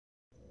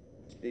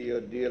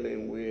still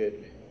dealing with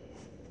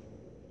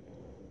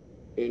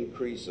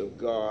increase of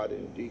God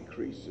and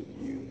decrease of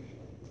you.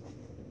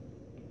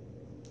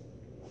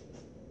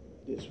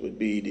 This would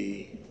be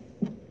the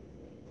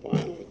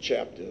final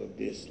chapter of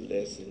this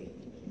lesson,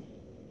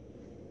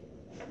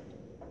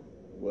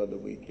 whether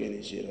we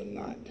finish it or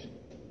not.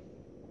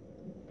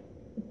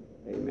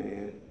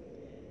 Amen.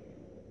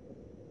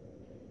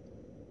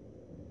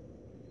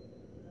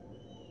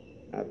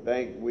 I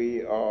think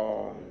we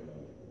are,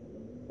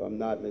 if I'm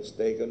not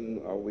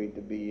mistaken, are we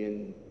to be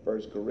in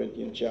 1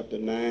 Corinthians chapter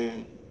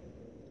 9?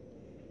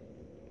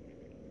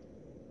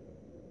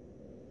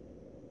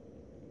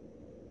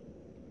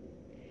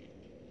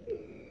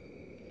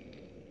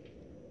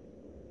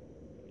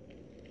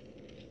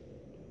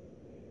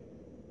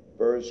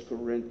 First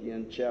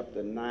Corinthians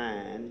chapter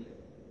 9,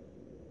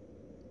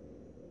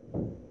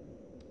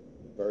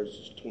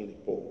 verses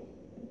 24.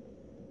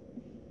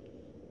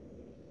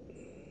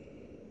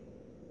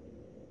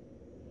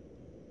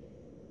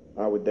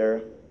 Are we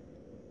there?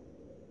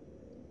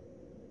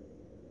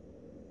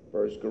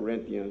 1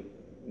 Corinthians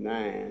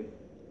 9,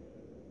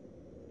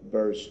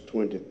 verse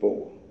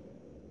 24.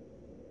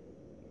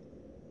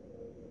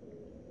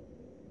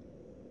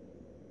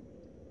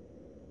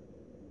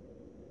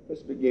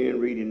 Let's begin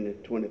reading the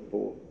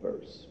 24th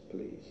verse,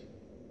 please.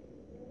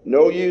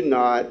 Know you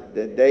not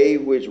that they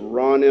which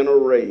run in a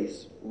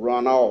race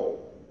run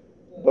all,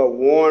 but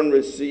one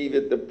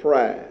receiveth the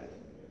prize.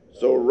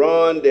 So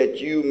run that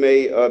you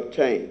may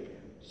obtain.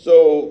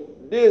 So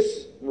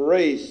this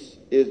race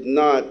is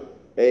not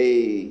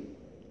a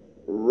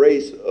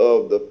race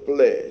of the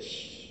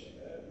flesh.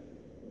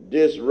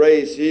 This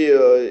race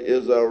here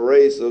is a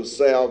race of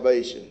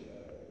salvation.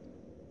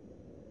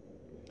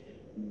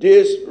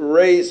 This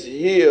race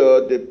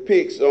here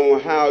depicts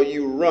on how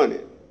you run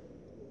it.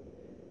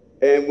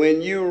 And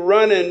when you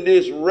run in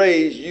this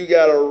race, you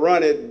got to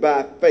run it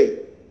by faith.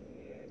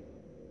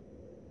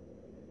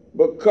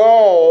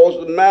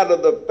 Because the matter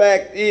of the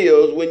fact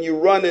is, when you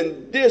run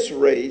in this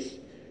race,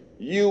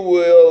 you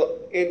will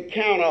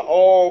encounter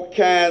all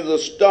kinds of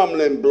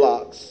stumbling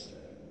blocks,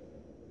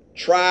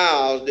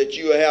 trials that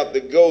you have to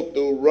go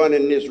through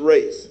running this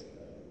race.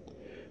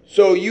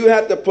 So you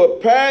have to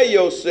prepare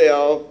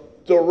yourself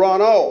to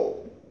run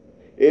all.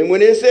 And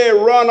when it says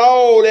run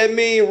all, that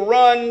means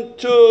run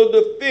to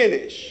the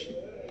finish.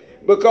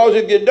 Because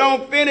if you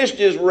don't finish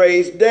this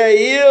race, there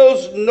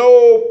is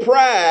no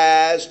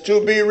prize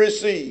to be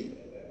received.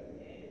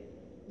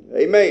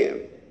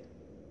 Amen.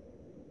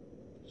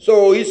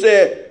 So he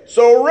said,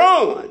 so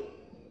run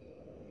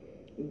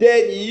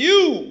that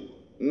you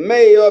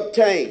may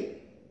obtain.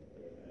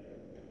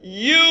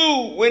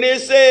 You, when it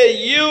says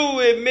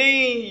you, it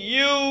means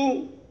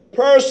you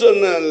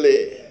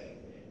personally.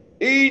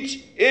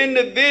 Each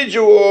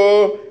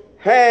individual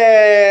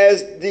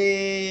has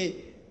the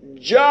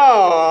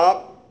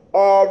job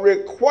or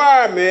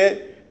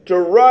requirement to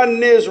run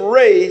this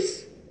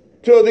race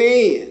to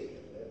the end.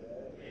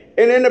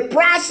 And in the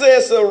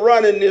process of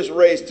running this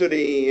race to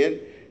the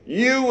end,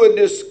 you will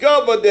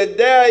discover that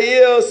there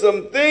is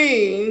some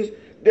things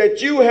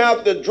that you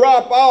have to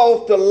drop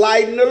off to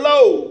lighten the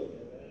load.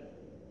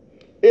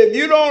 If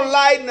you don't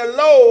lighten the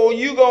load,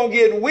 you're going to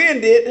get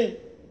winded.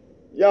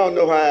 Y'all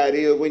know how it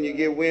is when you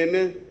get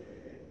winded.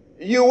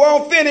 You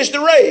won't finish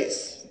the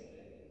race.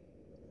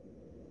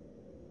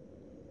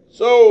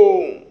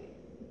 So,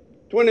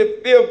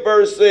 25th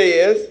verse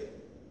says,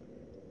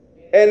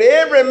 and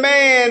every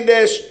man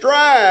that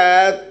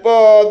strives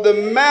for the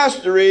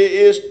mastery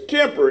is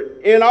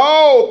temperate in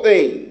all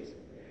things.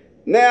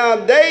 Now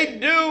they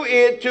do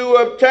it to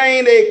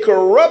obtain a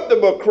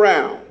corruptible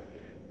crown,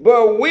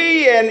 but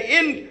we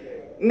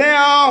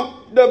now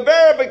the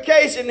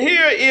verification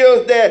here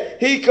is that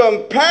he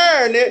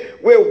comparing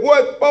it with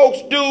what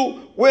folks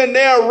do when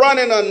they're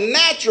running a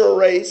natural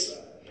race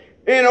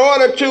in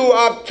order to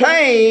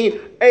obtain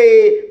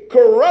a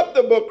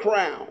corruptible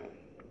crown.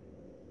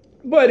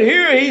 But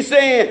here he's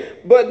saying,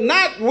 but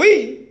not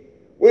we.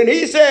 When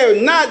he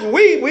says not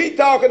we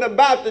talking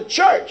about the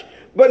church.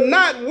 But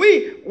not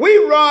we. We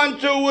run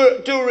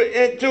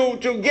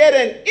to get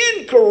an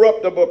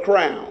incorruptible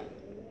crown.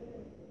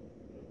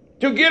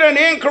 To get an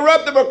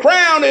incorruptible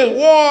crown is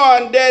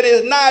one that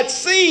is not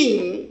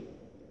seen.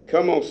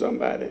 Come on,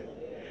 somebody.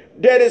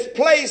 That is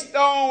placed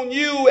on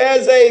you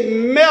as a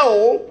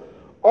medal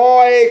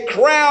or a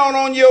crown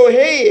on your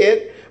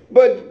head.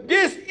 But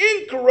this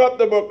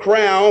incorruptible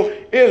crown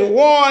is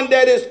one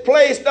that is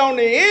placed on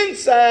the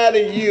inside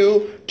of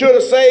you to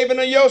the saving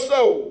of your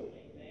soul.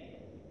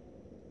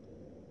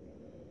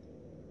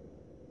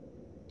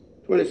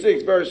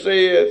 26th verse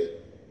says,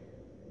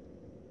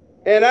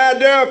 and I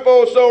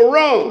therefore so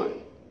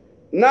run,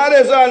 not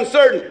as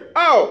uncertain.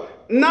 Oh,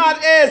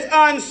 not as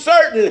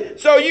uncertain.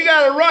 So you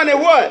got to run it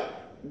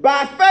what?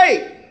 By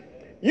faith.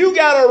 You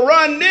got to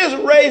run this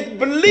race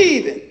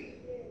believing.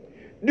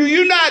 Do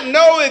you not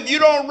know if you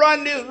don't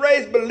run this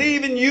race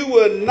believing, you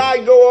will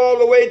not go all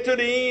the way to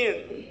the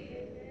end?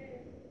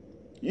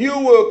 You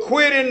will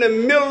quit in the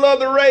middle of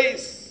the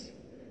race.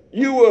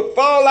 You will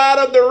fall out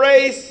of the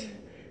race.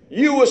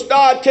 you will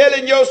start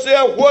telling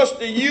yourself, what's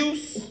the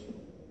use?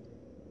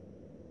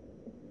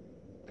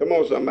 Come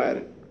on,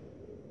 somebody.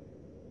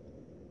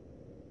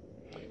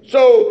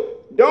 So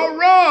don't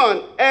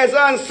run as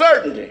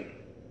uncertainty.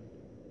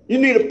 You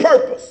need a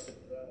purpose.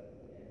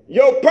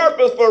 Your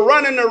purpose for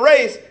running the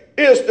race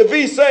is to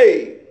be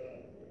saved.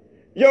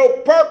 Your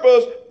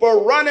purpose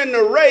for running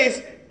the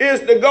race is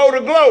to go to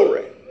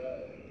glory.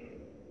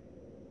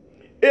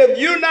 If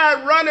you're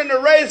not running the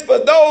race for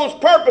those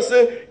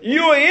purposes,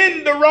 you're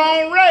in the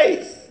wrong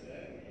race.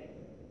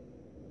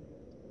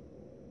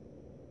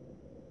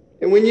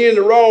 And when you're in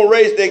the wrong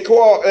race, they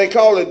call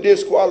it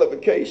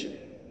disqualification.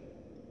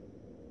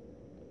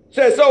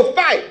 Says, so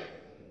fight.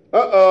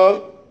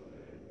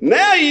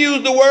 Now you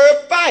use the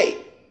word fight.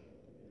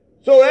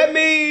 So that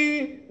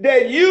means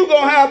that you're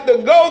going to have to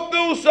go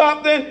through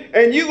something,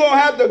 and you're going to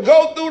have to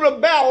go through the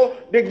battle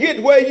to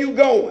get where you're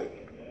going.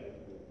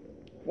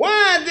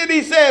 Why did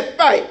he say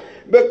fight?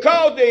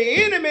 Because the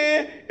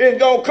enemy is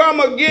going to come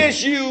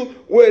against you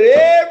with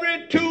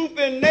every tooth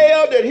and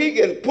nail that he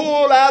can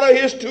pull out of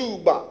his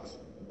toolbox.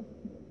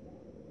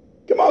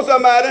 Come on,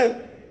 somebody.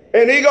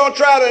 And he's going to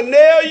try to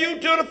nail you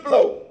to the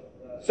floor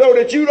so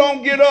that you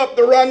don't get up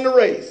to run the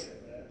race.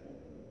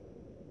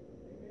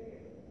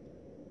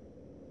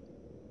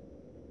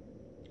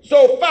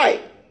 So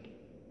fight.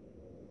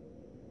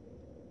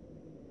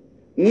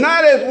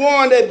 Not as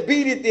one that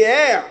beateth the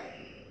air.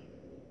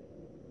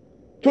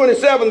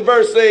 27th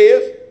verse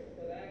says,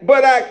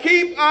 but I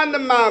keep under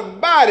my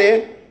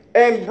body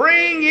and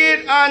bring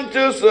it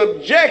unto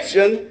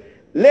subjection,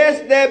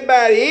 lest that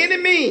by any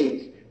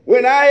means,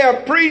 when I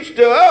have preached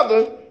to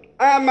others,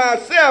 I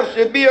myself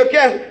should be a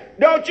cast.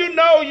 Don't you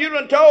know you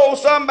done told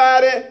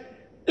somebody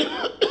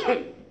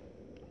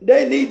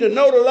they need to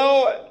know the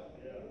Lord?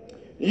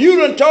 You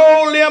done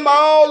told them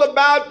all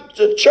about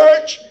the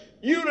church.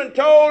 You done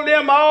told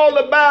them all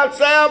about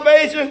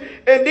salvation.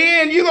 And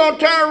then you're going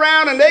to turn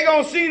around and they're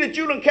going to see that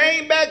you done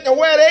came back to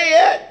where they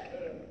at.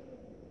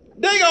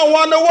 They're going to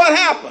wonder what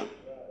happened.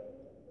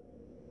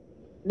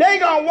 They're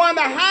going to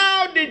wonder,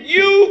 how did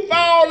you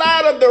fall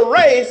out of the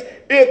race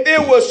if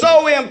it was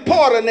so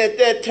important at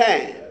that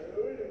time?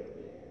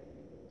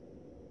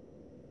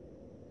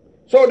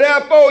 So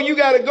therefore, you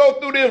got to go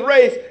through this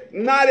race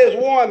not as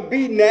one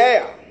beating the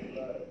air.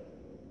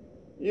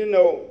 You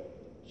know,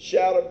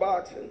 shadow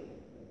boxing.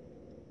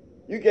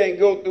 You can't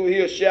go through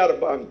here shadow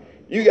boxing.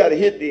 You got to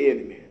hit the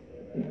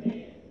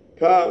enemy.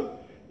 Come.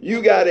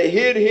 You got to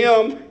hit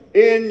him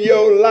in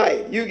your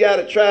life. You got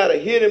to try to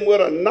hit him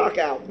with a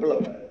knockout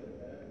blow.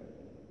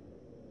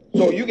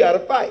 So you got to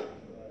fight.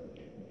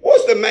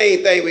 What's the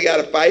main thing we got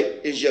to fight?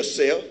 Is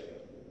yourself.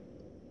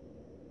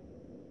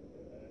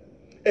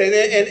 And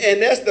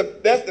that's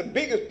the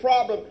biggest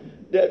problem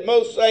that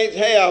most saints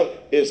have,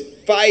 is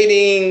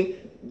fighting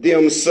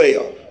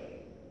themselves.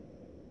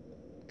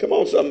 Come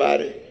on,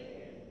 somebody.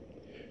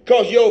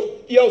 Because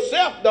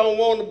yourself don't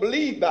want to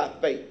believe by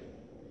faith.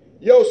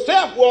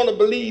 Yourself want to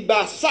believe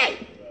by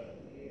sight.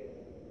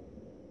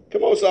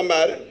 Come on,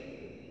 somebody.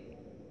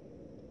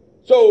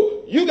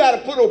 So you got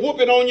to put a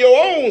whooping on your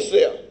own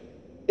self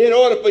in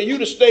order for you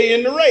to stay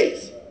in the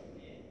race.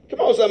 Come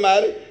on,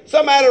 somebody.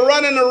 Somebody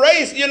running the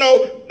race, you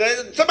know,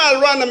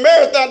 somebody running the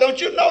marathon, don't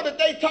you know that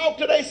they talk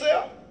to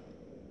themselves?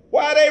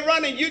 Why are they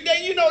running? You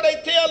know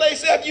they tell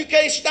themselves, you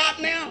can't stop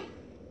now.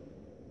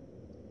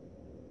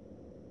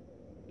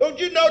 Don't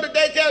you know that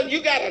they tell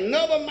you got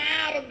another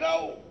mile to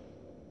go?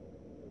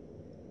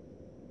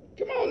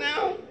 Come on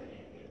now.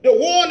 The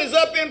one is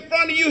up in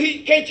front of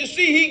you. Can't you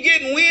see he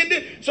getting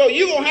winded? So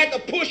you're going to have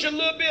to push a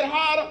little bit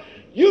harder.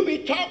 You be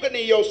talking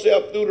to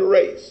yourself through the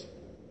race.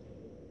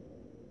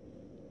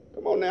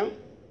 Come on now.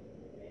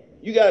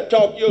 You got to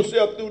talk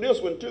yourself through this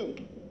one too.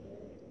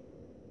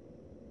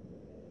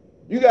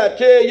 You got to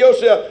tell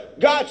yourself,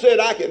 God said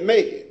I can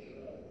make it.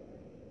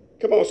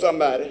 Come on,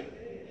 somebody.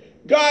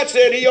 God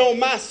said he on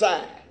my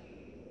side.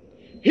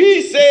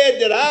 He said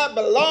that I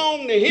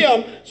belong to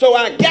him, so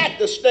I got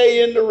to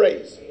stay in the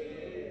race.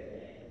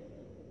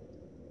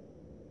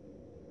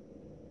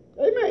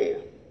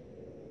 Amen.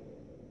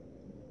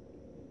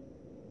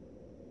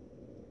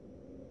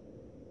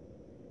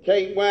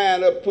 Can't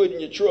wind up putting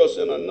your trust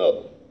in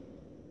another.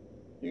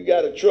 You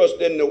got to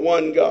trust in the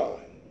one God.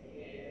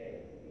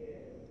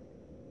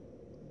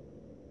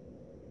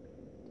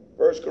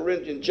 1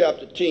 Corinthians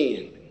chapter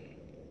 10.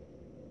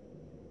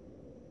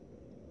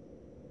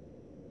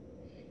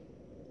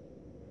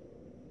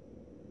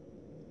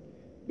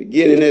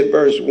 Beginning at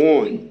verse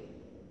 1.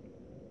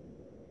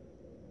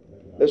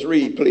 Let's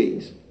read,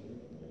 please.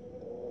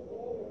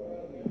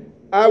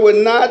 I would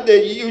not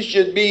that you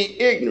should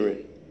be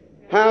ignorant,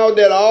 how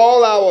that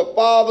all our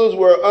fathers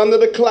were under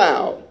the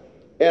cloud,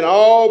 and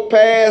all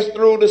passed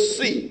through the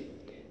sea,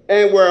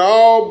 and were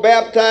all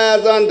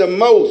baptized under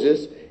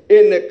Moses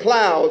in the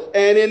clouds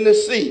and in the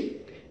sea,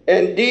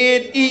 and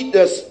did eat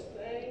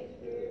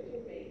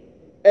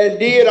and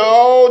did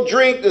all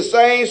drink the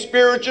same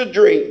spiritual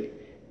drink,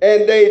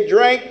 and they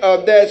drank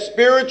of that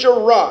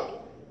spiritual rock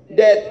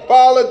that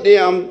followed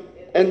them,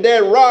 And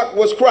that rock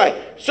was Christ.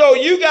 So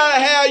you got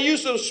to have you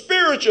some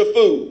spiritual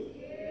food.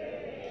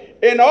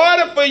 In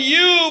order for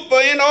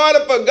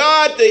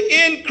God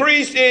to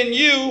increase in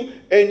you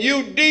and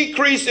you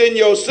decrease in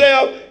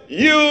yourself,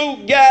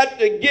 you got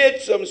to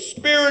get some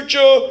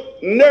spiritual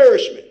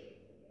nourishment.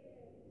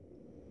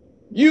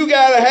 You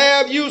got to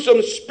have you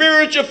some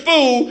spiritual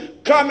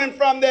food coming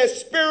from that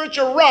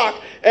spiritual rock,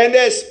 and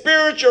that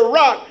spiritual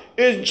rock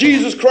is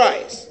Jesus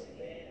Christ.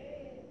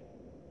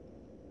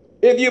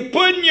 If you're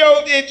putting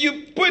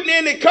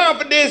any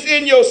confidence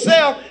in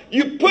yourself,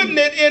 you're putting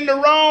it in the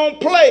wrong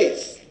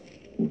place.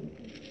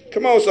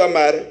 Come on,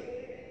 somebody.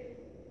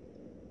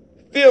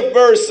 5th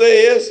verse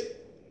says,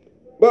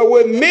 but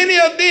with many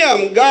of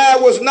them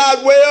God was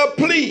not well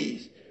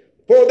pleased,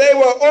 for they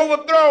were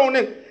overthrown.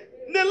 And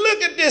then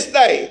look at this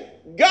thing.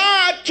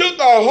 God took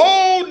a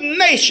whole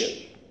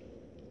nation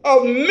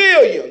of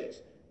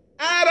millions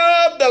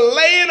out of the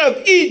land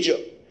of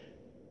Egypt,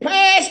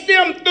 passed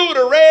them through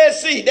the Red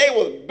Sea. They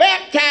was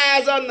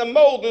baptized under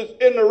Moses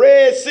in the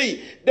Red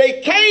Sea.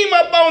 They came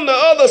up on the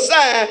other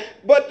side,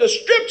 but the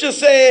scripture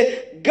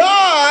said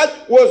God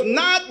was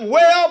not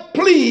well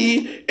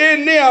pleased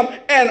in them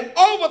and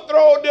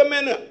overthrew them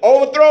in the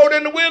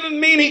wilderness,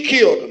 mean he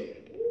killed them.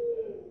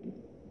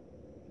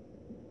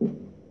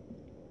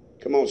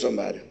 Come on,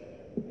 somebody.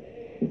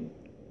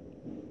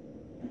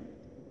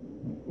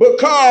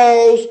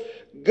 Because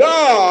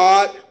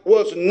God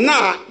was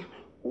not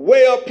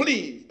well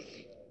pleased.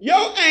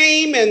 Your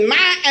aim and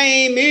my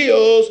aim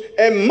is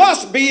and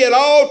must be at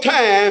all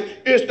times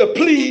is to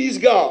please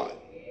God.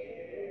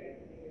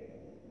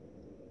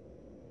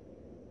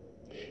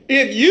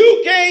 If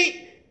you can't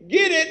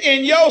get it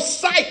in your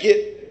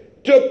psyche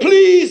to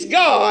please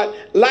God,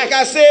 like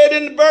I said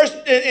in the verse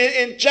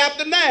in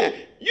chapter 9,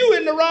 you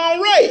in the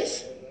wrong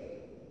race.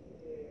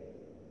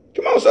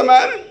 Come on,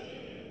 somebody.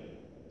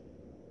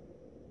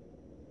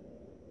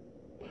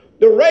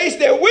 The race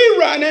that we're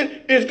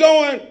running is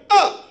going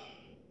up.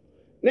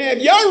 Now,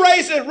 if your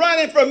race is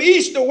running from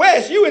east to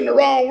west, you're in the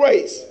wrong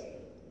race.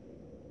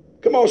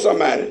 Come on,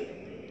 somebody.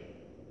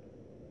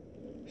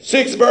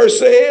 6th verse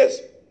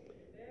says,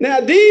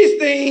 now these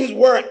things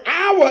were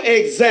our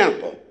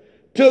example,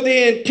 to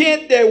the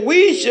intent that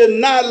we should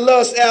not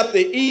lust after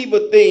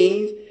evil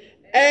things,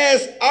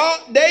 as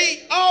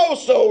they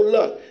also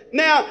lust.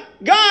 Now,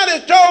 God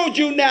has told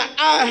you, now,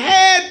 I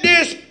had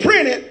this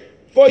printed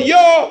for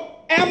your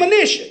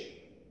ammunition,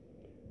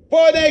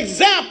 for an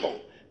example,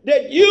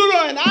 that you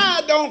and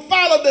I don't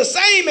follow the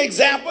same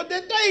example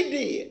that they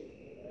did.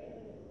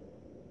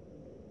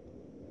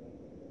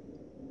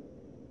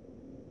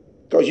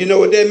 Because you know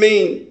what that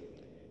means?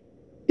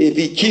 If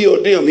he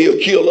killed them, he'll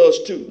kill us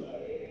too.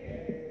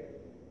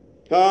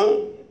 Huh?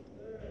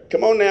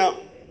 Come on now.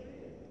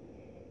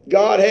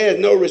 God has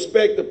no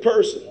respect of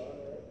person.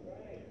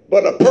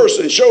 But a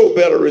person sure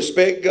better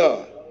respect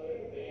God.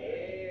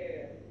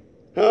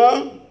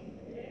 Huh?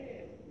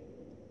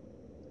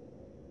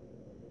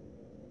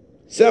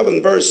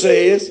 7th verse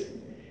says,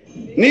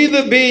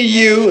 neither be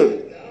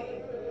you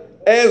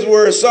as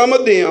were some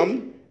of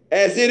them,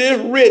 as it is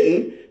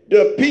written,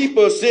 the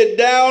people sit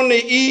down to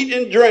eat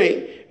and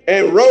drink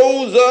and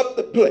rose up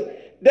the plate.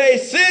 They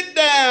sit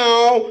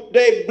down,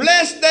 they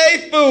bless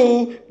their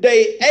food,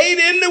 they ate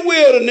in the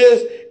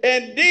wilderness,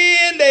 and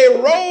then they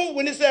rose,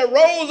 when it said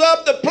rose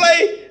up the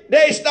plate,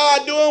 they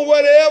start doing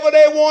whatever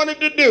they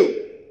wanted to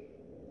do.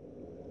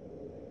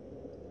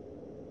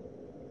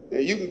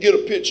 And you can get a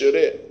picture of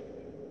that.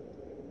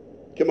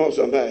 Come on,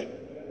 somebody.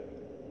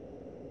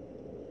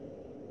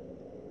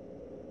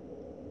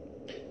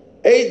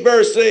 8th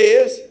verse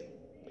says,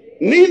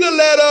 neither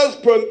let us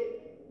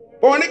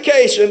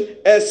fornication,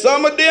 as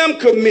some of them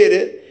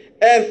committed,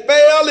 and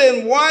fell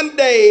in one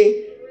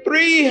day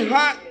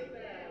 320,000.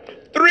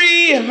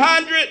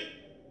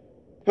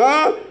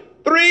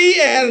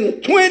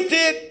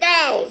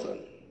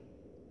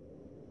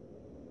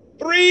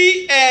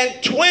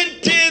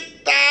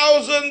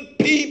 320,000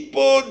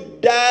 people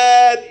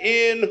died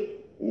in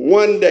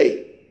one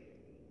day.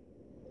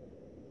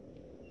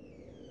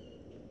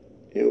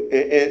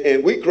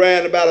 And we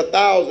crying about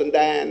 1,000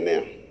 dying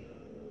now.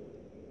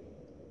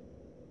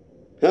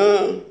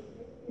 Huh?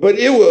 But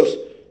it was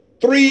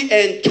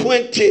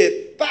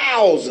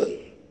 320,000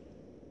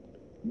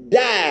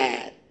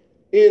 died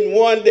in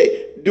one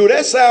day. Do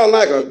that sound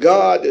like a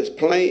God that's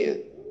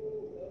playing?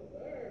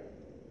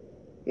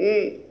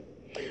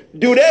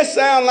 Do that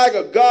sound like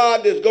a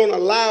God that's going to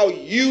allow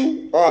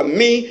you or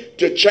me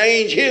to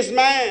change his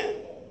mind?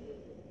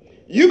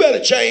 You better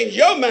change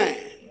your mind.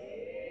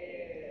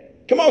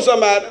 Come on,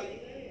 somebody.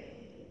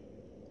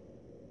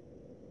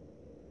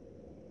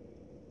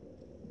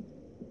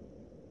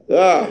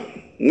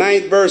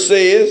 Ninth verse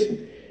says,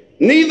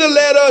 neither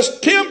let us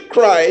tempt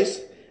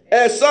Christ,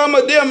 as some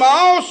of them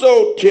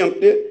also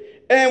tempted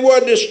and were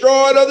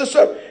destroyed of the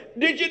serpent.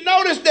 Did you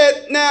notice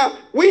that? Now,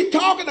 we're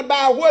talking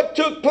about what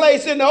took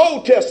place in the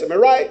Old Testament,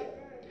 right?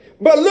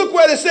 But look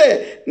what it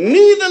said.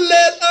 Neither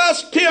let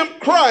us tempt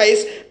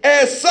Christ,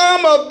 as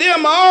some of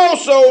them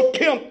also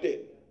tempted.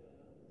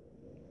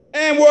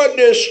 and were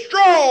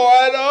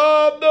destroyed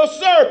of the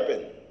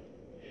serpent.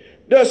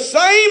 The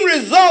same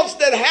results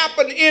that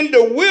happened in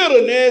the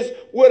wilderness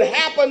would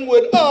happen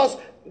with us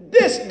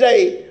this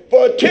day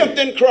for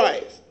attempting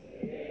Christ.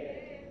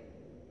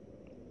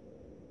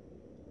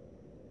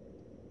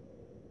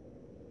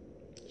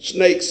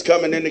 Snakes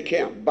coming in the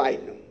camp,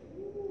 biting them.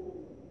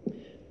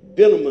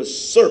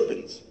 Venomous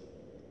serpents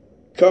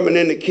coming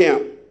in the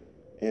camp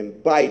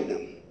and biting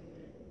them.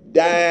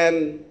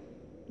 Dying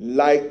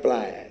like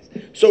flies.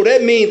 So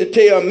that means to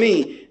tell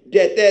me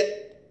that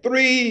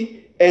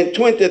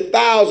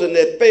 320,000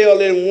 that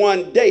fell in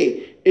one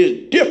day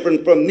is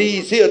different from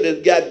these here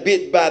that got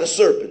bit by the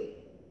serpent.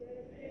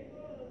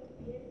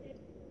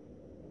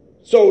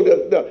 So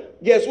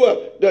guess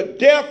what? The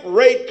death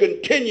rate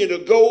continued to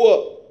go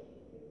up.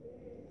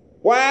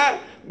 Why?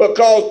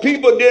 Because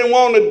people didn't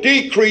want to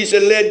decrease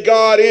and let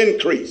God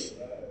increase.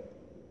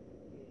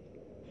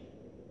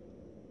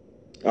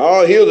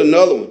 Oh, here's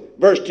another one.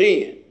 Verse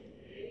 10.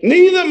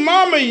 Neither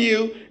murmur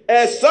you,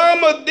 as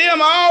some of them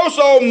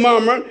also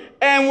murmured,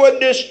 and were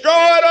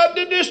destroyed of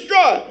the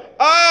destroyer.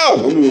 Oh.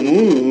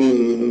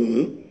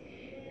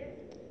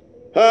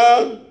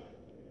 Huh?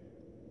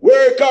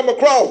 Where it come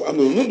across?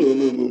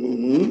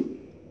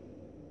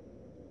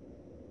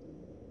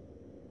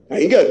 I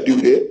ain't got to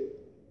do that.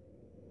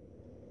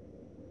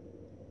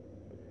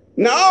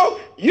 No,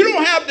 you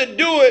don't have to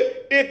do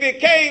it if it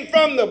came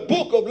from the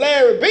book of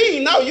Larry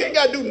Bean. No, you ain't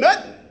got to do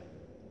nothing.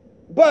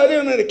 But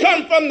when it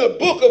comes from the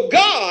book of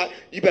God,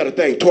 you better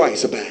think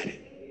twice about it.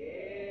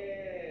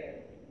 Yeah.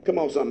 Come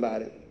on,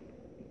 somebody.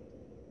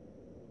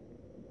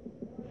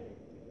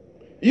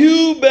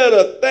 You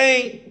better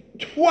think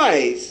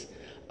twice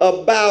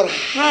about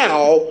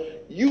how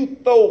you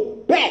throw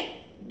back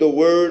the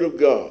word of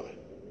God.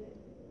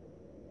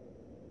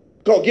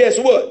 Because guess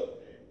what?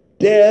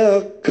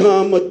 There'll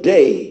come a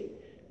day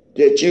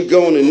that you're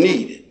going to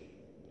need it.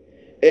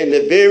 And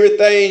the very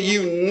thing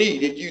you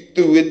needed, you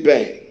threw it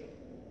back.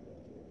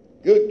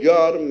 Good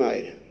God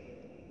Almighty.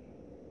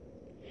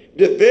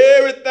 The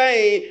very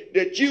thing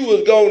that you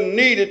was going to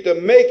need it to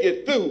make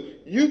it through,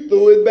 you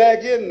threw it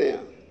back in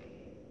there.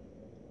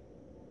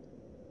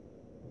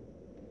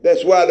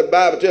 That's why the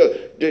Bible tells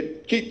you to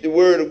keep the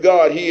word of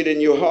God hid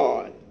in your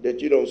heart, that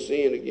you don't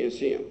sin against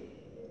him.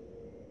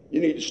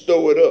 You need to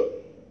store it up.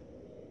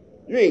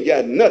 You ain't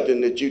got nothing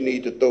that you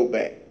need to throw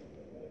back.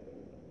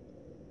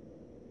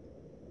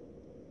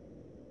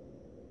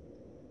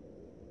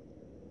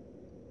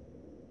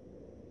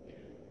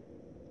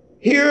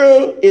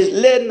 Here is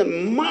letting the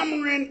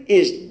murmuring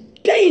is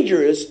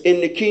dangerous in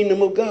the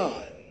kingdom of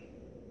God.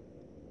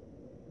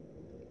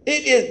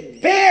 It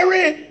is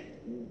very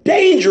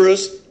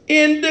dangerous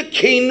in the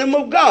kingdom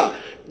of God.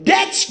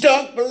 That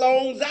stuff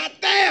belongs out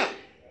there.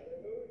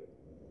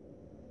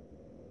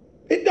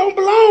 It don't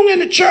belong in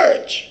the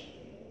church.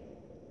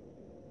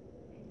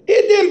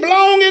 It didn't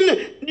belong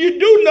in you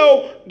do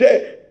know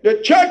that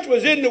the church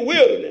was in the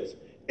wilderness.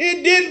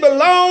 It didn't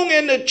belong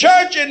in the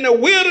church in the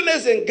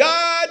wilderness, and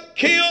God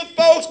killed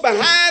folks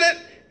behind it,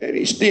 and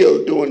he's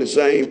still doing the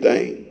same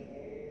thing,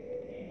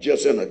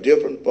 just in a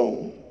different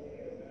form.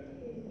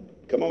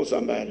 Come on,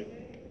 somebody.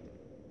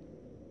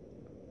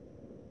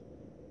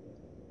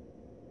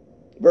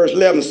 Verse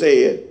 11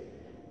 said,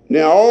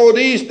 now all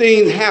these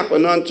things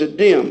happen unto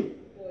them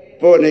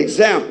for an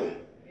example,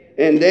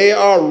 and they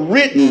are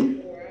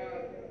written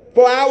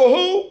for our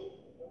who?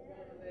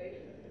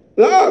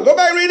 No, go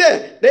back and read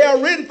that. They are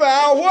written for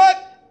our what?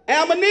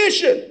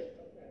 Admonition.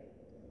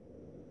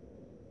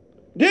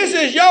 This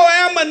is your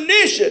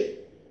admonition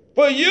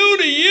for you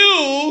to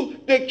use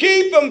to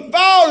keep from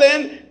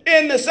falling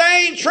in the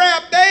same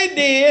trap they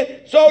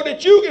did so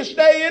that you can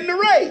stay in the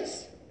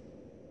race.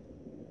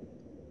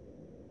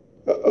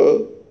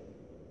 Uh-oh.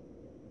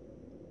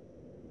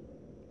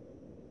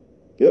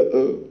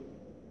 Uh-oh.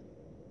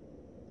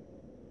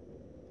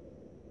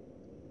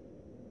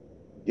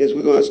 Guess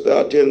we're going to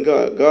start telling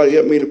God, God,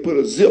 help me to put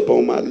a zip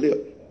on my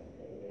lip.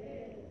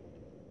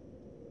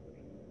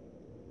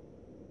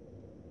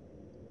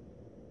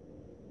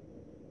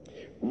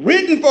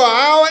 Written for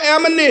our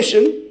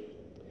admonition,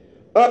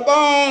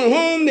 upon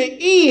whom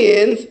the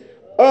ends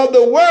of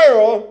the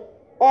world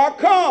are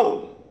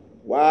come.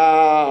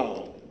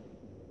 Wow.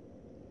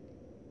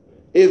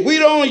 If we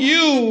don't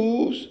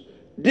use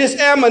this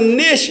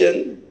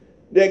admonition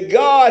that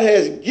God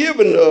has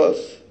given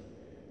us,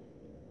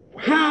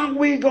 how are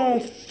we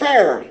going to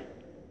fare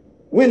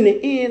when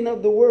the end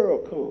of the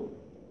world comes?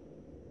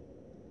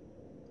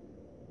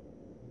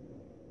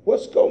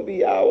 What's going to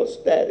be our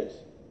status?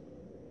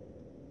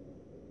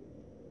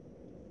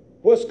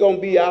 What's going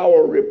to be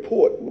our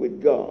report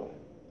with God?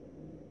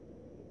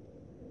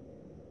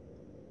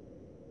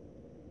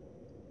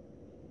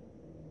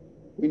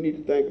 We need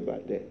to think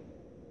about that.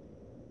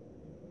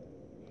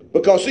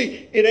 Because,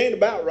 see, it ain't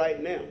about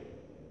right now.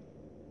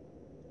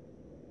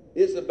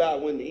 It's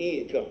about when the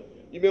end comes.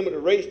 You remember the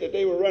race that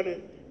they were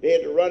running? They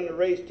had to run the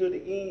race to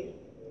the end.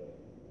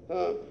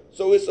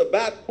 So it's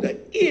about the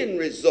end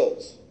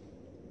results.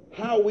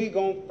 How we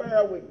going to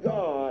fare with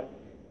God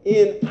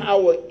in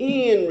our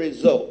end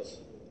results.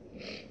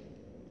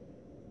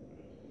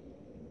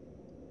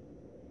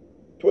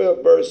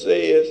 12th verse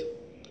says,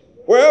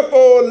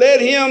 wherefore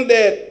let him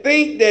that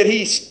think that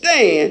he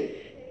stand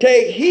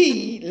take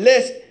heed,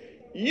 lest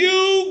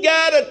you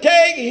got to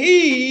take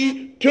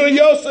heed to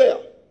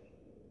yourself.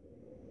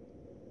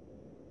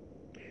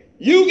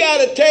 You got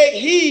to take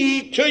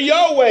heed to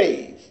your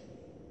ways.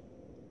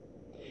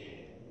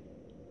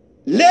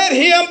 Let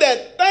him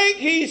that think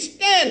he's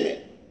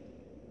standing,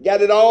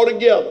 got it all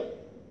together.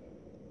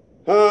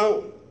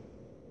 Huh?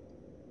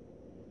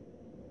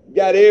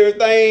 Got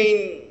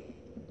everything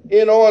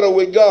in order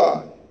with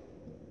God.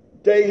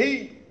 Take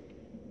heed.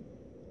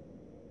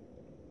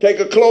 Take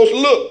a close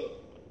look.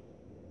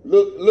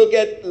 Look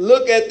at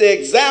the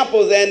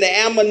examples and the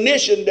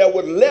ammunition that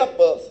was left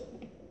us,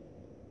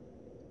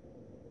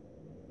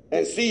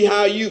 and see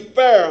how you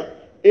fare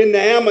in the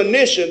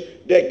ammunition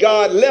that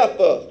God left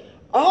us.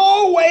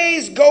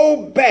 Always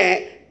go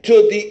back to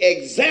the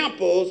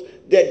examples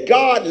that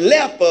God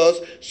left us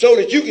so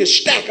that you can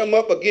stack them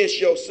up against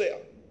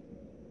yourself.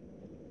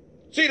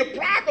 See, the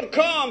problem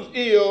comes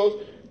is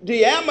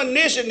the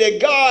ammunition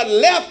that God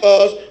left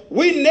us,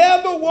 we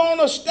never want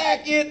to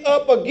stack it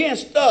up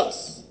against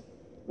us.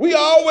 We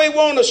always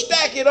want to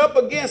stack it up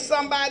against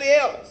somebody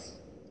else.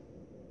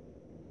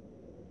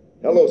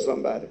 Hello,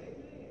 somebody.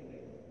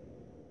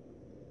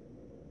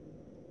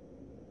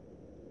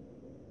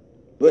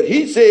 But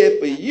he said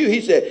for you, he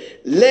said,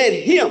 let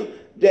him,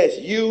 that's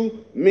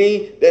you,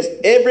 me, that's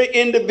every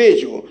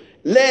individual,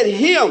 let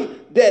him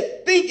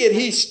that thinketh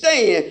he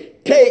stand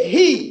take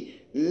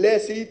heed,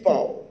 lest he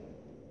fall.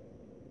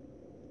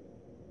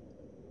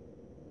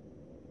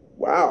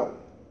 Wow.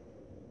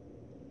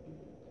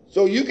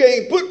 So you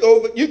can't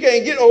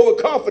get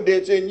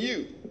overconfidence in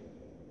you.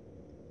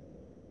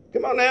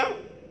 Come on now.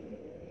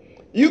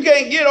 You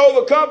can't get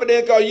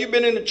overconfident because you've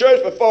been in the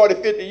church for 40,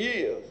 50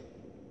 years.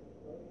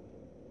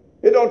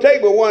 It don't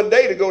take but one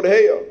day to go to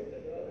hell.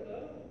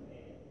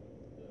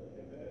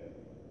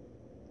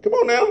 Come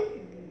on now.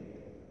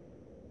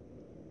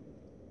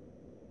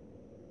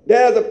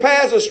 There's a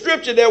passage of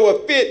scripture that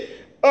will fit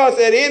us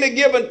at any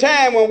given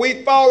time when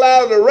we fall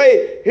out of the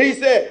race. He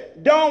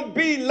said, don't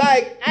be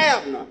like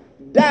Abner,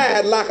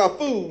 died like a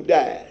fool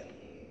died.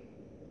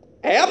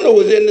 Abner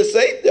was in the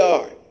safety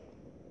ark.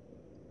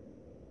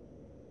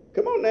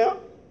 Come on now.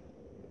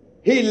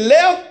 He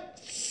left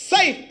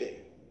safety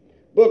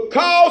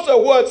because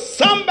of what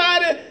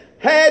somebody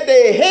had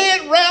their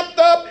head wrapped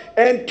up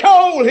and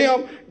told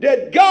him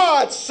that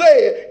God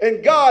said,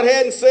 and God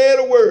hadn't said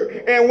a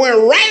word, and went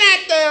right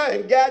out there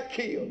and got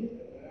killed.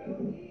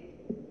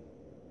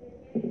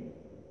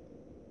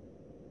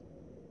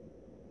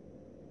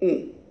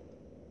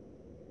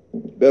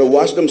 Better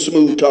watch them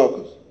smooth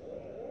talkers.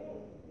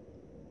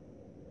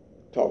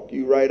 Talk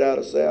you right out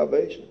of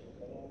salvation.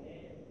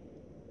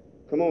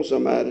 Come on,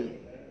 somebody.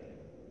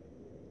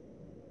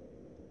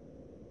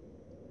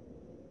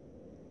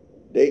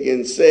 They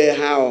can say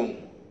how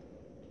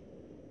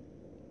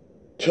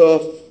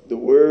tough the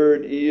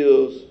word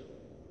is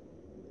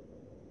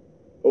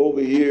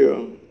over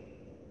here.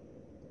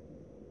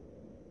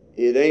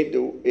 It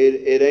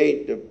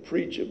ain't the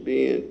preacher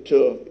being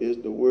tough,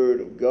 it's the word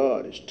of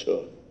God is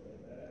tough.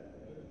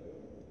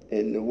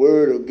 And the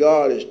word of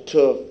God is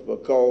tough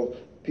because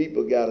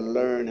people got to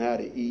learn how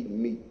to eat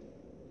meat.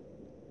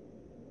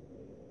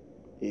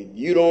 If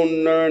you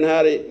don't learn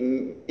how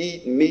to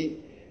eat meat,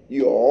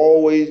 you'll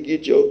always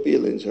get your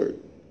feelings hurt.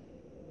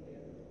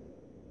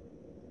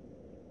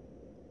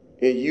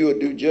 And you'll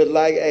do just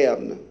like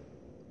Abner.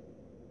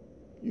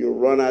 You'll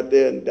run out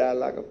there and die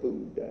like a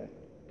fool died.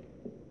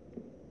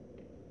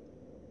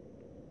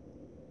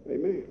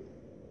 Amen.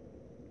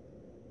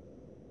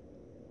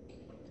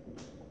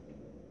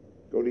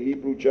 Go to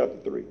Hebrews chapter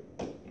 3.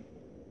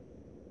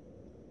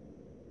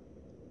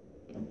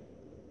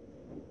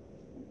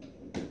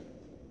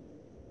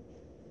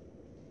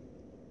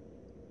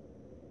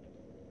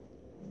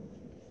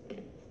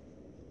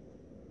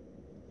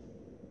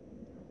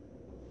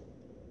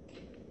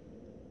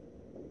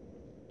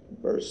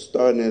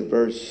 Starting at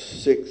verse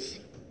 6.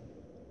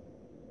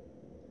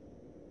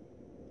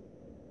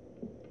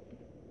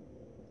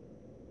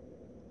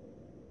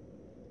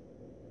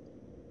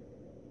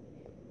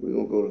 We're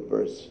going to go to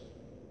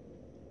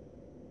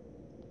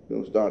we're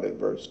going to start at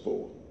verse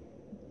 4.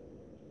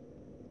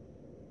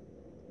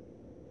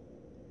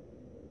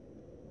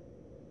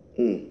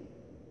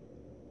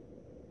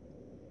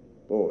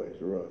 Boy,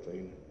 it's rough,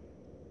 ain't it?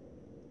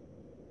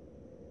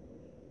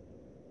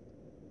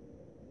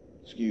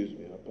 Excuse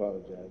me, I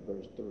apologize.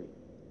 Verse 3.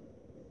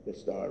 Let's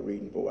start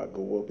reading before I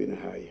go up any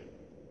higher.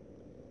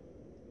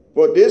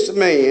 For this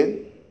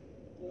man,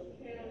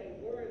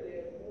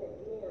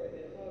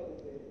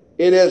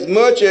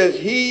 inasmuch as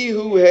he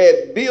who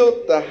had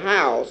built the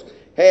house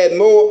had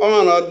more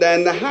honor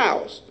than the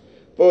house.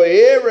 For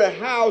every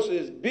house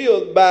is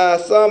built by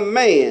some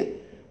man,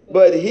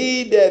 but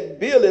he that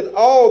buildeth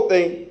all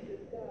things.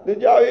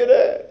 Did y'all hear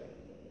that?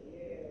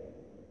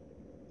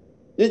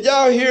 Did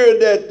y'all hear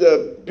that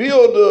the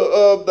builder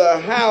of the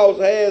house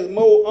has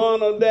more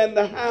honor than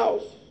the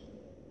house?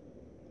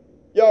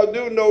 Y'all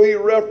do know he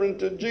referenced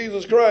to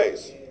Jesus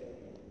Christ.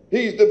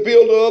 He's the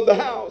builder of the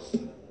house.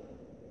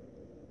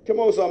 Come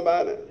on,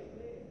 somebody.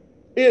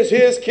 It's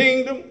his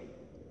kingdom.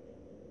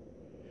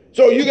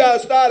 So you got to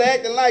start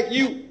acting like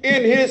you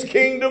in his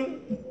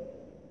kingdom.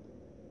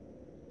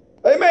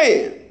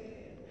 Amen.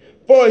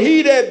 For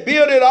he that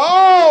builded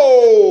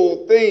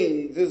all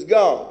things is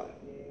God.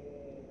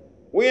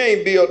 We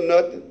ain't built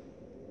nothing.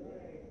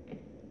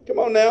 Come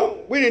on now.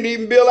 We didn't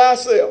even build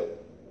ourselves.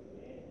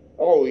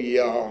 Oh,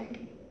 y'all.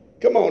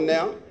 Come on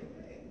now.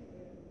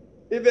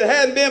 If it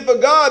hadn't been for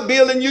God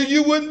building you,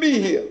 you wouldn't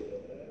be here.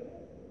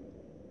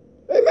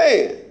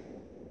 Amen.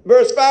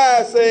 Verse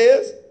 5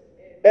 says,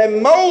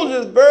 and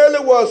Moses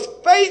verily was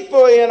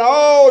faithful in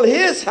all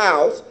his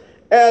house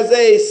as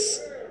a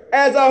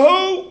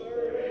who?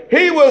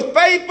 He was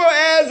faithful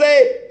as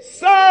a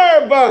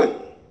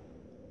servant.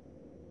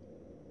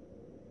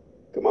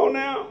 Come on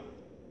now.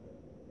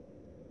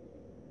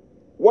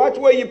 Watch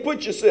where you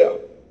put yourself.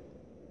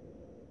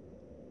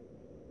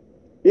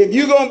 If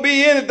you're going to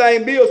be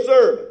anything, be a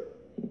servant.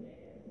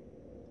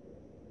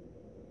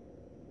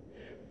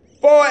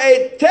 For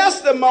a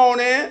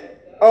testimony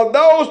of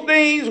those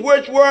things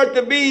which were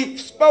to be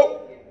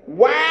spoken.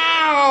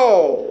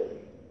 Wow.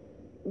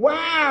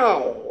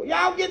 Wow.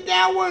 Y'all get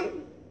that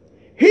one?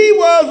 He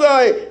was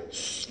a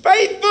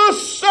faithful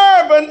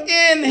servant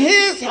in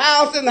his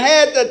house and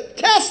had the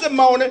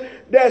testimony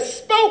that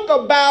spoke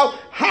about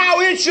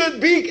how it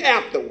should be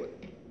afterward.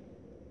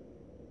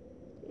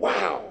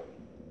 Wow.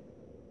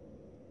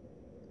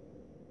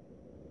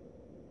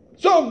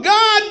 So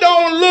God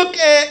don't look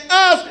at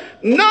us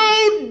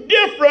no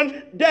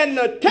different than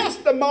the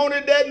testimony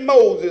that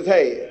Moses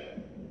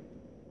had.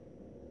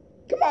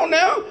 Come on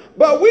now.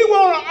 But we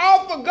want to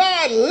offer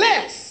God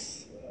less.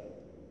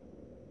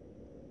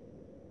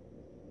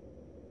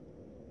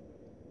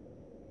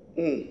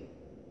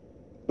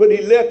 But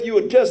he left you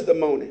a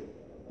testimony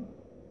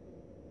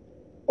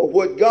of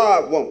what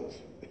God wants.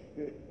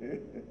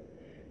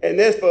 And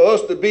that's for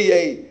us to be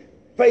a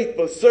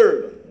faithful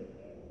servant.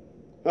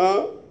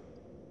 Huh?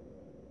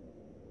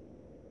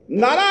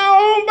 Not our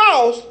own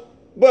boss,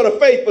 but a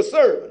faithful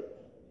servant.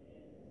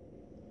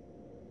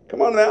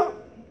 Come on now.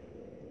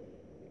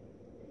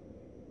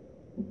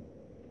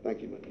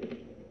 Thank you, my dear.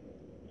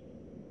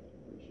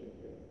 Appreciate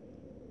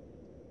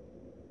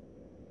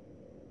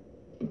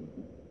that.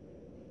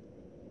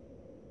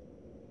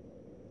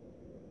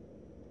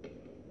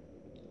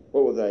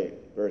 What was that?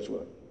 Verse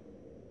what?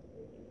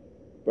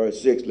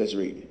 Verse 6, let's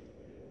read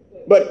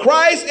it. But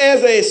Christ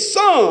as a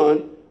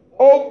son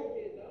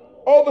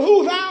over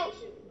whose house?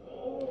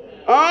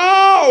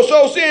 Oh,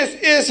 so since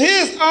it's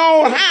his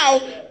own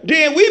house,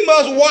 then we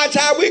must watch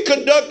how we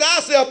conduct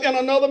ourselves in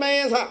another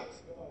man's house.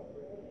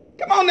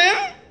 Come on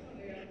now.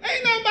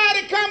 Ain't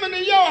nobody coming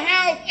to your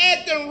house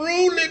acting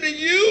rudely to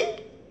you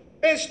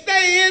and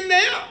stay in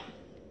there.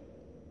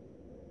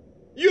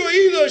 You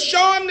either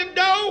show them the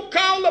door,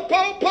 call the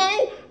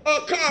po-po, or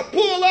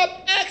pull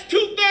up Acts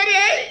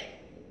 2:38.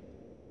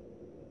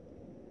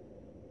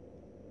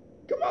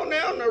 Come on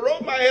now. The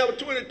road might have a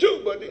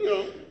 22, but you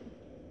know.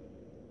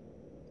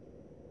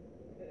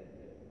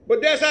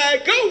 But that's how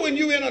it goes when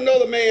you in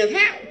another man's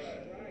house.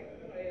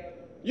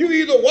 You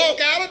either walk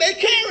out or they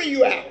carry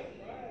you out.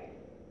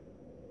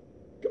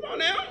 Come on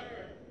now.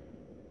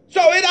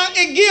 So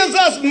it gives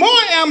us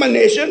more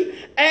ammunition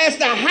as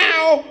to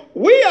how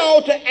we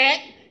ought to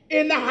act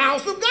in the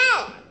house of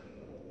God.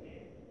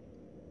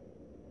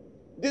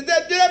 Did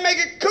that make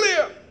it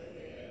clear?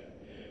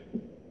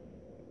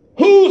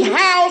 Whose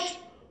house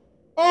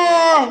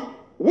are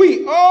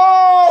we?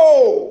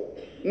 Oh,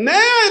 now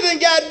it done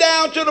got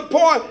down to the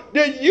point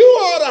that you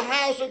are the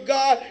house of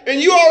God,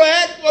 and you ought to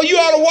act, or you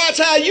ought to watch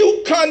how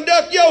you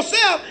conduct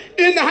yourself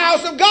in the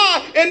house of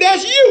God, and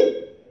that's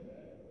you.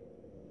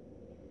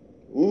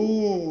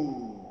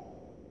 Ooh.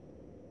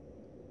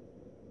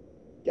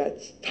 Got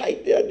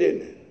tight there,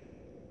 didn't it?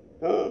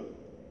 Huh?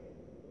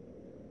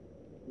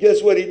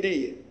 Guess what he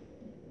did?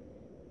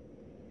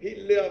 He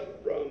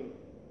left from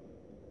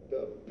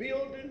the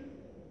building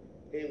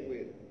and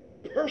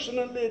went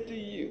personally to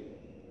you.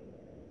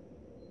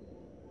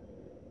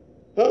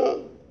 Huh?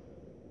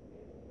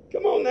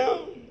 Come on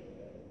now.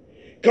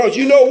 Because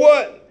you know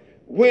what?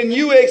 When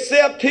you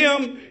accept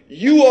him,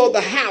 you are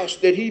the house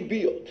that he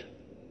built.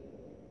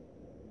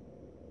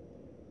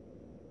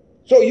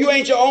 So you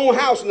ain't your own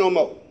house no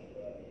more.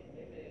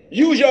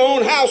 You was your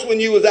own house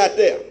when you was out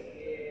there.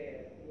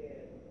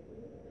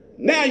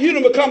 Now you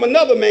done become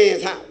another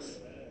man's house.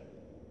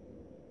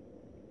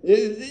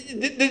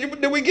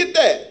 Did we get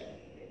that?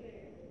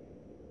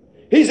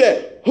 He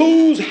said,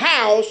 whose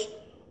house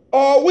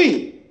are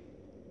we?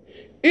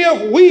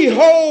 If we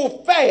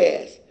hold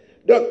fast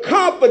the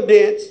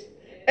confidence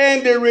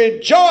and the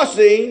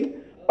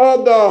rejoicing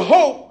of the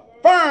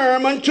hope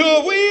firm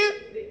until when?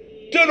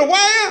 To the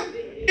where?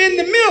 In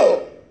the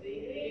middle.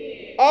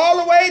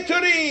 All the way to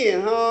the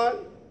end, huh?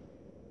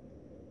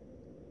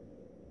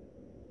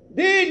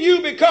 Then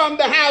you become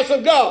the house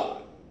of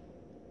God.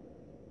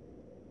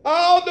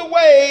 All the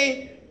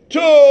way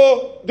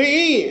to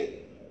the end.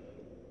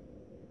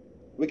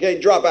 We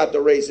can't drop out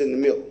the race in the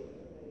middle.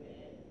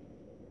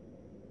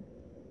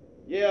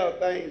 Yeah,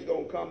 things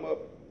going to come up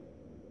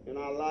in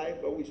our life,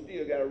 but we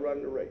still got to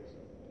run the race.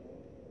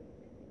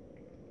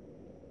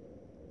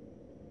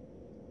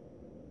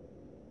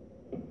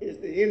 It's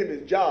the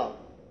enemy's job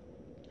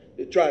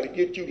to try to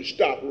get you to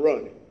stop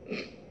running.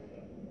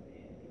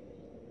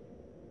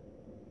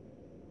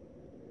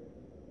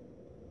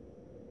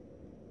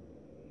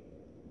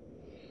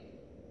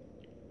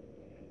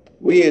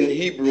 We in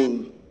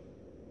Hebrews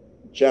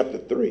chapter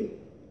 3.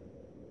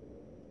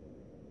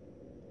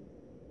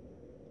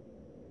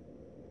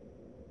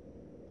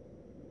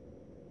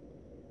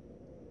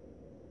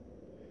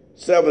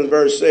 Seventh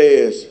verse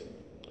says,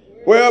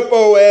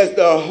 wherefore, as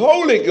the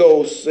Holy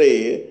Ghost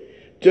said,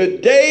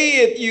 today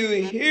if you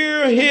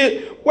hear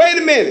his...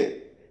 Wait a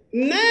minute.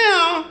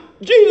 Now,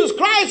 Jesus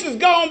Christ has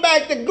gone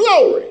back to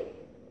glory.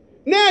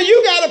 Now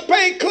you got to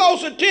pay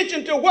close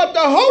attention to what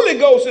the Holy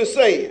Ghost is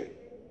saying.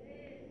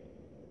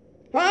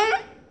 Huh?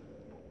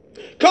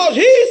 Because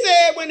he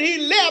said when he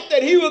left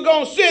that he was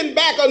going to send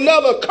back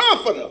another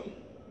comforter.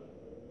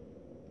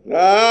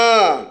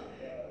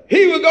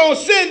 He was going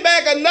to send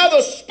back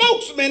another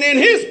spokesman in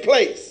his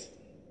place.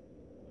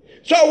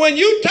 So when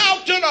you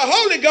talk to the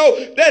Holy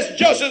Ghost, that's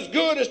just as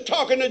good as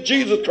talking to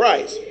Jesus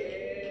Christ.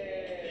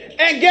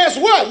 And guess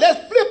what?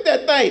 Let's flip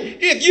that thing.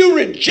 If you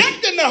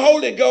rejecting the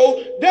Holy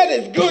Ghost, that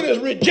is good as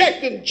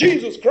rejecting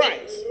Jesus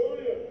Christ.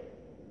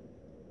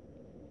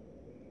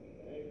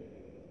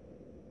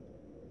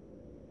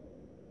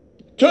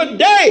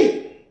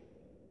 Today,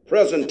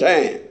 present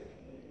time,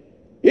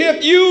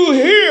 if you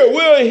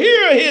will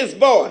hear his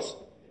voice.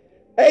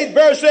 8th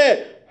verse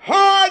says,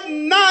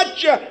 harden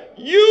not your...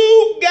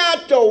 You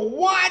got to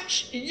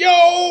watch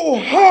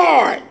your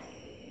heart.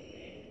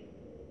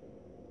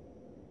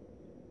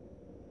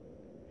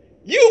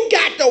 You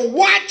got to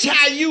watch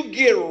how you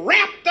get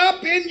wrapped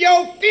up in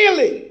your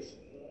feelings.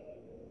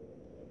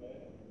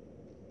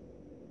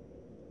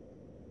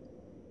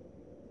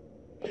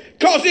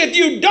 Because if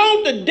you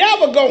don't, the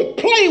devil gonna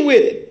play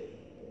with it.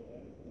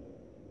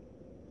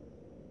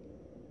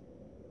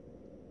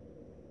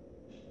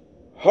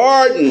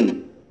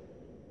 Harden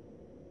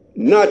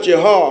not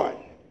your heart.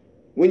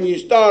 When you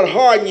start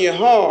hardening your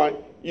heart,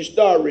 you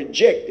start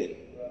rejecting.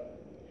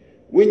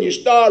 When you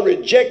start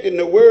rejecting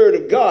the word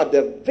of God,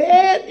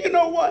 you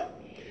know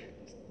what?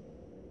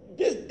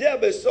 This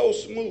devil is so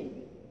smooth.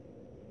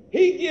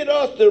 He get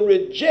us to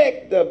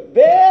reject the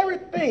very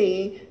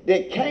thing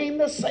that came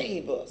to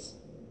save us.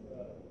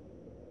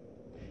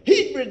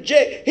 He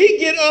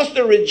get us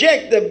to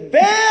reject the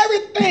very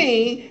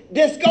thing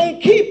that's going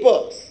to keep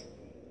us.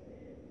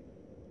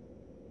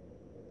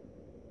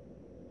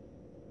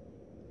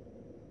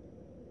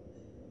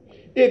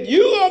 If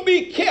you're going to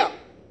be kept,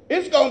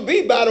 it's going to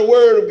be by the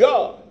word of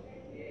God.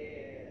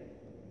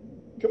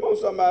 Come on,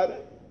 somebody.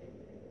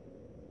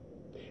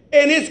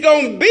 And it's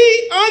going to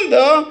be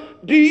under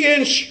the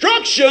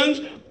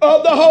instructions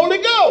of the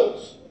Holy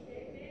Ghost.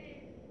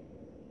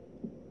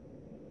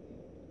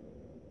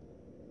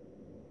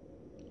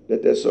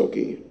 Let that soak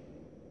in.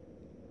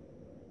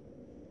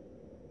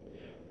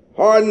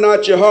 Harden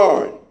not your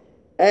heart,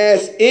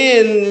 as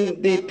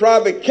in the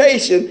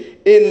provocation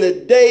in the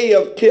day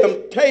of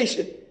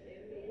temptation.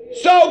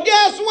 So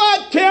guess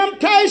what?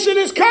 Temptation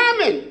is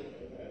coming.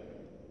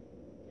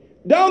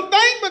 Don't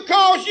think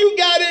because you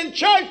got in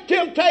church,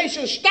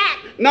 temptation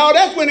stopped. No,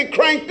 that's when it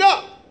cranked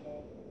up.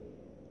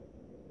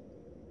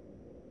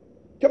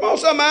 Come on,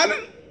 somebody.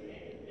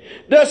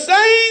 The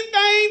same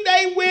thing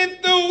they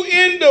went through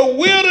in the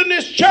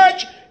wilderness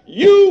church,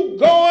 you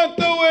going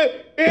through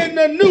it in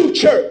the new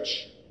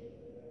church.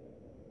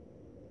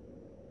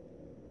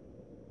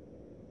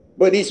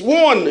 But he's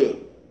warned them.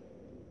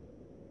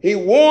 He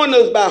warned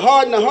us by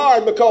hardening the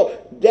heart, because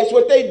that's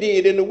what they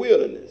did in the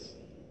wilderness.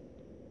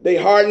 They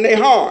hardened their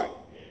heart.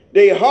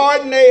 They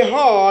hardened their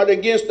heart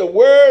against the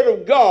word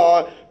of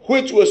God,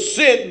 which was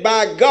sent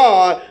by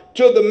God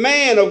to the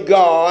man of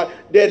God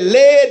that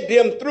led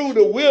them through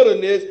the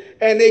wilderness,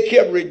 and they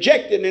kept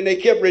rejecting, and they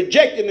kept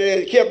rejecting, and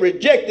they kept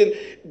rejecting.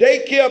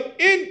 They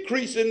kept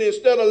increasing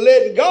instead of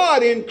letting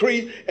God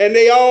increase, and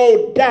they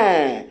all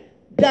died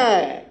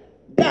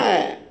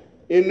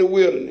in the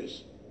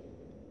wilderness.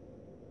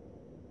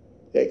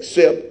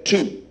 Except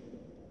 2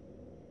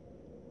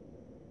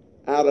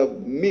 out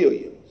of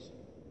millions.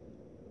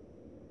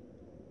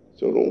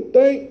 So don't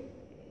think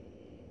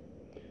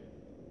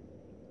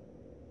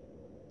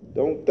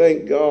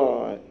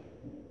God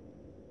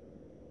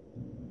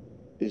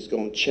is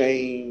going to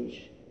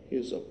change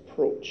his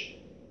approach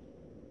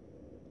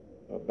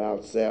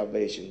about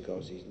salvation,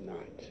 because he's not.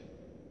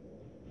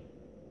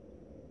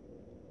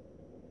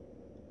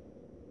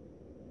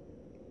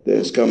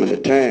 There's coming a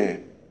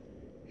time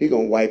he's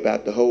going to wipe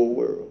out the whole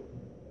world.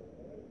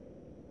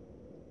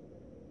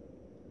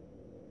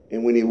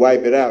 And when he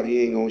wipe it out,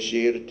 he ain't going to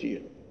shed a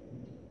tear.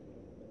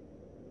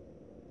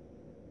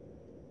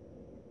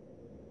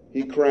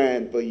 He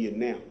crying for you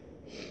now.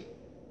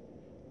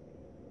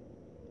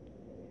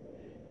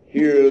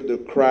 Hear the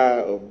cry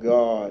of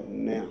God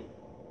now.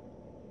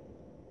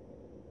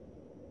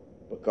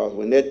 Because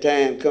when that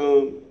time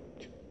comes,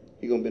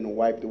 he's going to be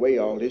wiped away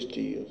all his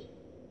tears.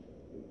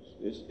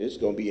 It's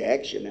going to be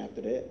action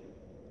after that.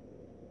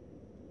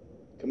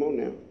 Come on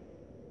now.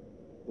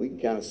 We can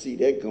kind of see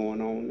that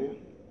going on now.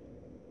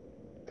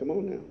 Come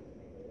on now.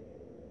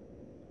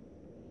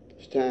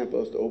 It's time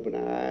for us to open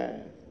our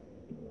eyes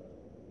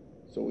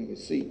so we can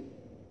see.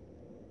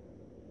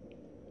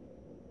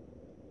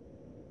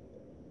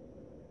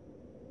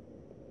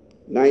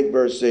 Ninth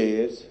verse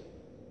says,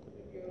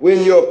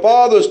 when your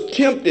fathers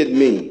tempted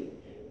me,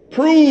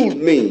 proved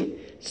me,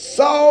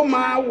 saw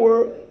my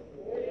work.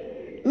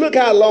 Look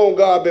how long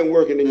God been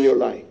working in your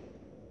life.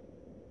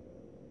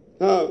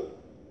 Huh?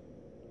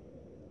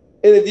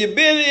 And if you've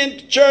been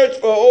in church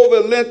for over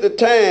a length of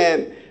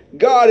time,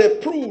 God has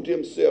proved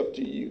himself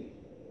to you.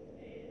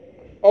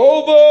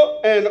 Over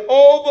and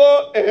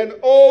over and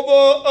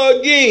over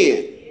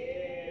again.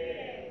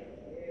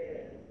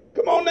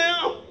 Come on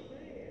now.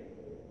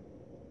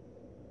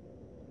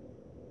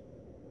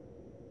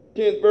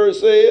 10th verse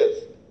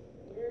says,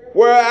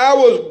 where I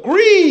was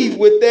grieved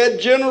with that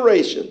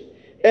generation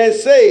and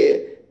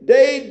said,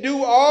 they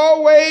do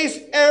always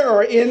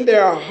err in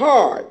their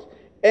hearts,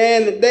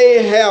 and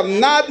they have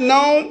not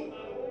known.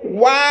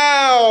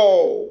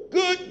 Wow.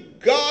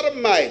 Good God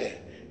Almighty.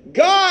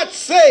 God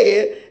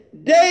said,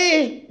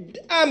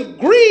 I'm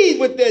grieved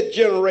with that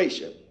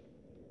generation.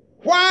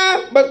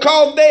 Why?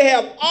 Because they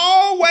have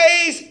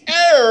always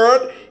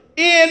erred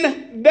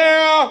in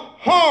their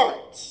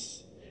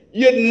hearts.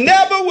 You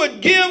never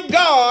would give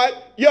God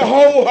your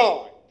whole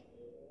heart.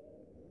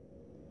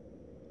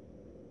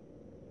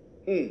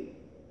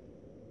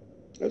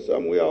 That's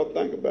something we all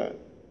think about.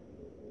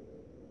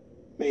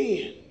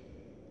 Man.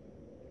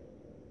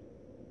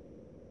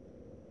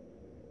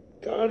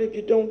 God, if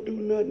you don't do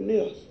nothing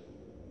else,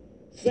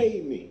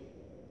 save me.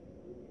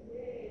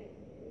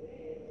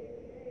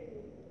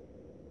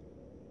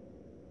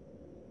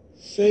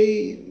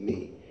 Save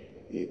me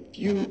if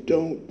you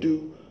don't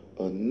do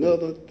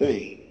another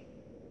thing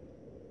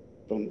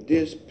from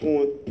this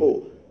point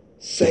forward.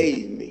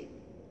 Save me.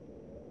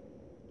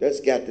 That's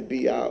got to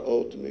be our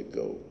ultimate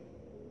goal,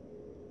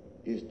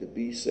 is to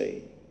be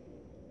saved.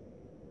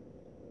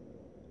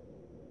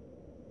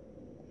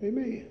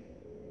 Amen.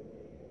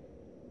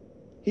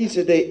 He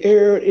said they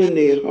erred in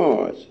their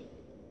hearts.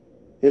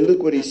 And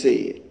look what he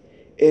said.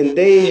 And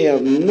they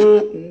have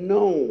not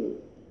known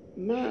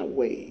my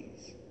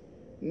ways.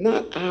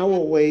 Not our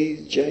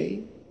ways,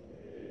 Jay.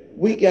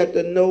 We got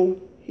to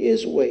know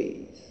his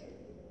ways.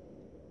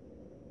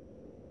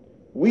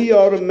 We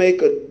ought to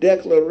make a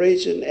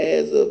declaration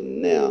as of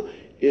now,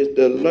 is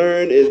to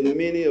learn as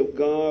many of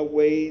God's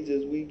ways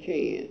as we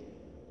can.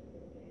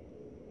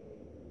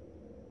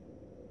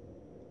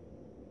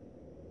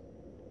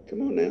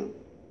 Come on now.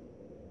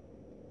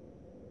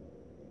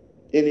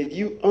 And if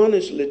you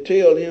honestly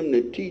tell him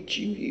to teach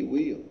you, he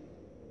will.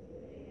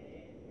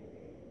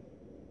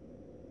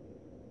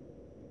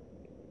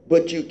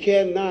 But you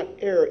cannot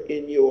err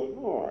in your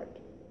heart,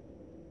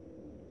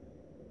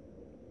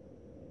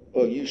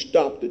 or you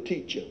stop the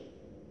teacher.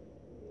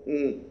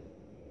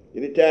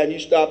 Anytime you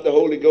stop the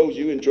Holy Ghost,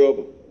 you're in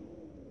trouble.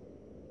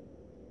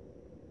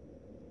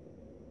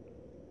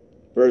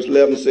 Verse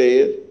 11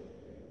 says,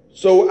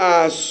 so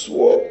I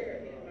swore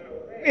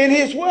in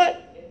his what?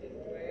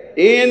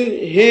 In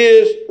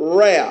his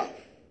wrath.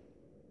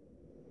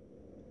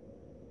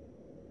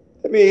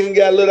 That means he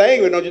got a little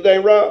angry, don't you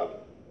think, Rob?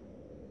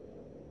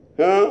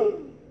 Huh?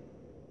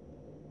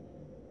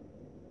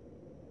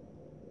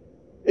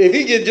 If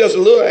he gets just a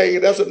little angry,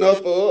 that's enough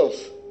for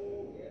us.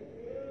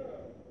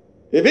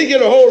 If he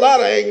get a whole lot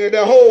of anger,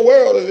 the whole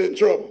world is in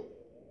trouble.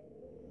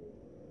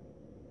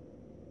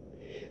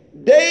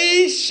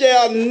 They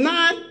shall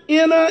not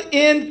enter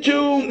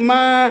into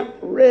my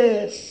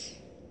rest.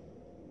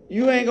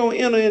 You ain't going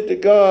to enter into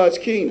God's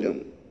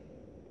kingdom.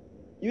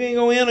 You ain't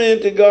going to enter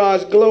into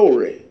God's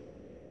glory.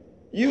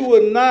 You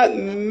will not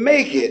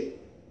make it.